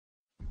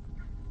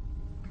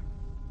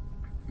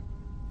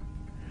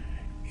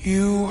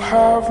You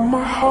have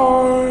my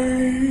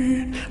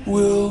heart,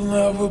 we'll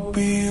never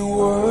be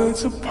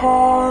worlds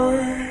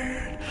apart.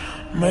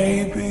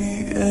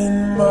 Maybe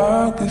in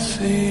magazines,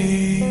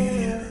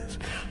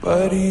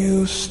 but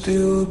you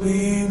still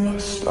be my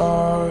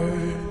star,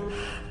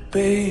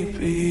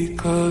 baby.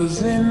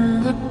 'Cause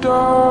in the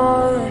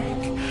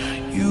dark,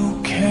 you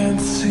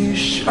can't see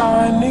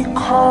shiny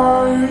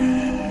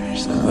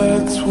cars, and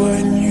that's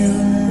when you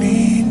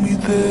need me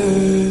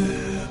there.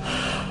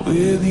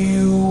 With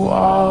you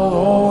I'll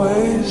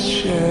always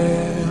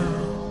share,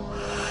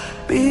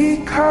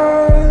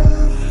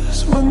 because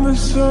when the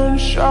sun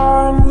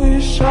shines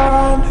we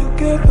shine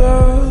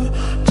together.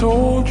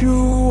 Told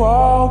you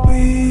I'll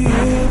be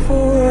here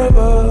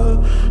forever,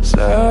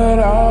 said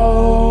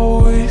I'll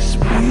always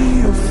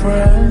be your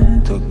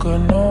friend. Took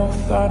an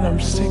oath and I'm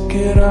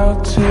sticking it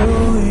out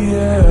till the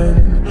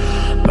end.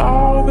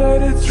 Now that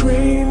it's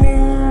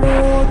raining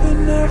more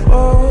than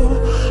ever,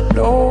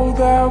 know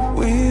that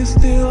we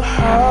still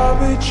have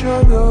each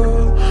other.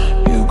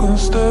 You can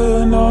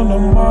stand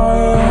under my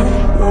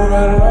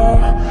umbrella,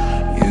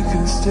 you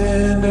can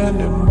stand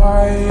under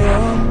my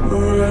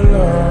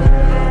umbrella.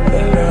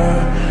 Ella,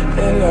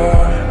 Ella,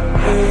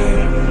 eh,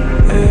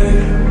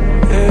 eh,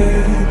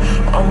 eh,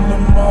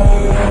 under my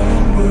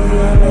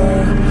umbrella.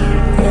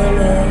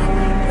 Ella,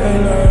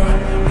 Ella,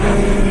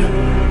 eh,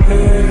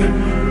 eh,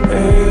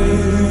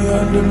 eh,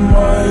 under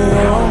my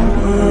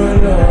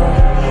umbrella.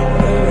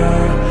 Ella,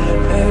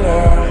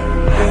 Ella,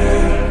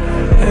 eh,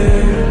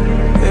 eh,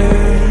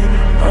 eh,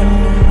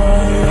 under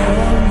my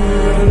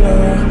umbrella.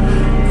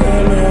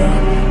 Ella,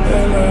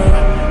 Ella,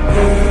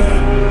 eh,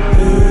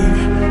 eh,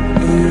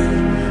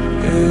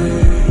 eh.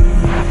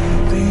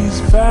 These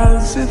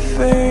fancy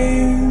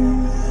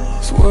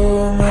things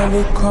will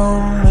never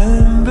come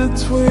in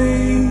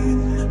between.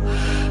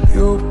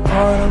 You're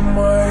part of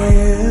my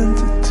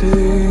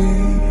entity,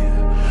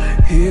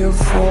 here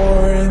for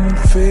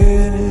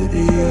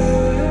infinity.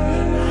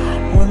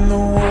 When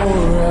the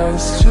war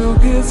has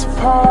took its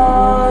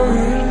part,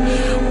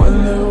 when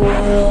the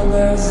world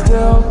has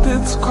dealt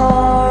its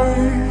cards,